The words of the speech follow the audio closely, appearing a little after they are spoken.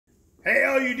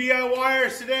Hello, you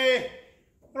DIYers. Today,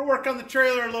 I'm going to work on the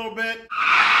trailer a little bit.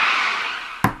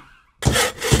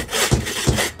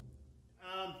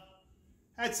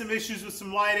 Had some issues with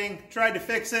some lighting, tried to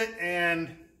fix it,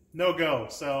 and no go.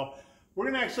 So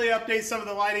we're going to actually update some of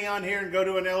the lighting on here and go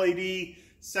to an LED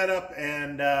setup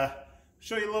and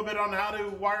show you a little bit on how to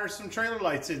wire some trailer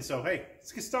lights in. So hey,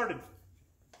 let's get started.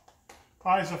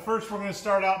 All right, so first we're going to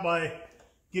start out by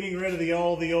getting rid of the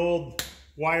old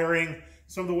wiring.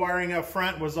 Some of the wiring up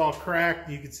front was all cracked.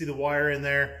 You can see the wire in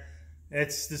there.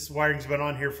 This wiring's been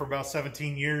on here for about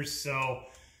 17 years, so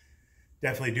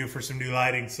definitely due for some new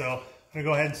lighting. So I'm gonna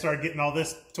go ahead and start getting all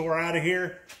this tore out of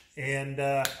here, and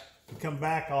when we come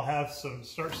back, I'll have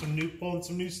pulling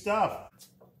some new stuff.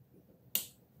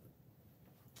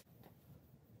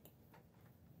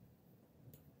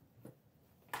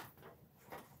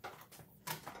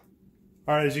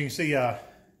 All right, as you can see,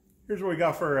 here's what we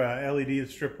got for LED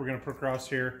strip we're going to put across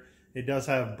here. It does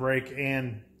have brake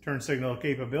and turn signal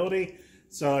capability,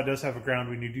 so it does have a ground.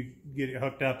 We need to get it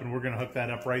hooked up, and we're going to hook that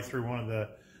up right through one of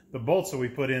the bolts that we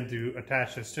put in to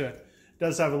attach this to it. It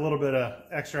does have a little bit of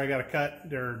extra I got to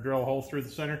cut or drill a hole through the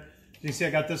center. As you can see, I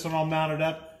got this one all mounted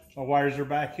up. My wires are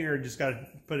back here. I just got to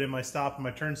put in my stop and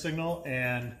my turn signal,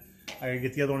 and I got to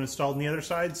get the other one installed on the other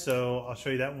side, so I'll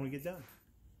show you that when we get done.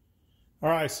 All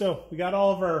right, so we got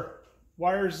all of our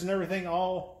wires and everything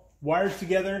all wired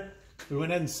together. We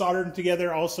went ahead and soldered them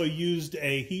together. Also used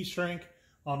a heat shrink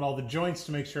on all the joints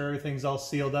to make sure everything's all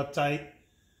sealed up tight.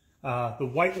 The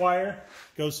white wire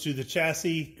goes to the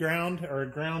chassis ground, or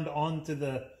ground onto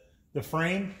the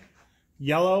frame.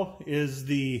 Yellow is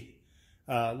the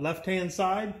left-hand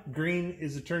side. Green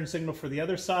is the turn signal for the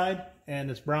other side. And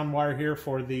this brown wire here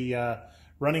for the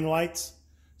running lights.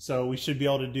 So we should be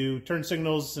able to do turn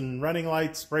signals and running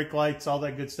lights, brake lights, all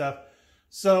that good stuff.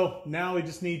 So now we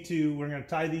just need to, we're going to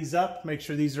tie these up, make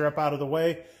sure these are up out of the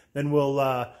way. Then we're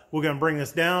going to bring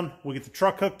this down. We'll get the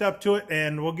truck hooked up to it,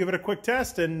 and we'll give it a quick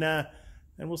test, and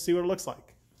we'll see what it looks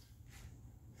like.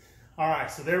 All right,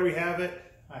 so there we have it.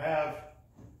 I have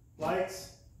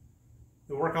lights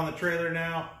that work on the trailer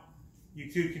now. You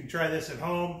too can try this at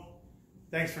home.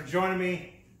 Thanks for joining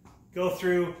me. Go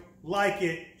through, like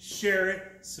it, share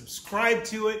it, subscribe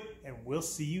to it, and we'll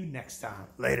see you next time.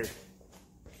 Later.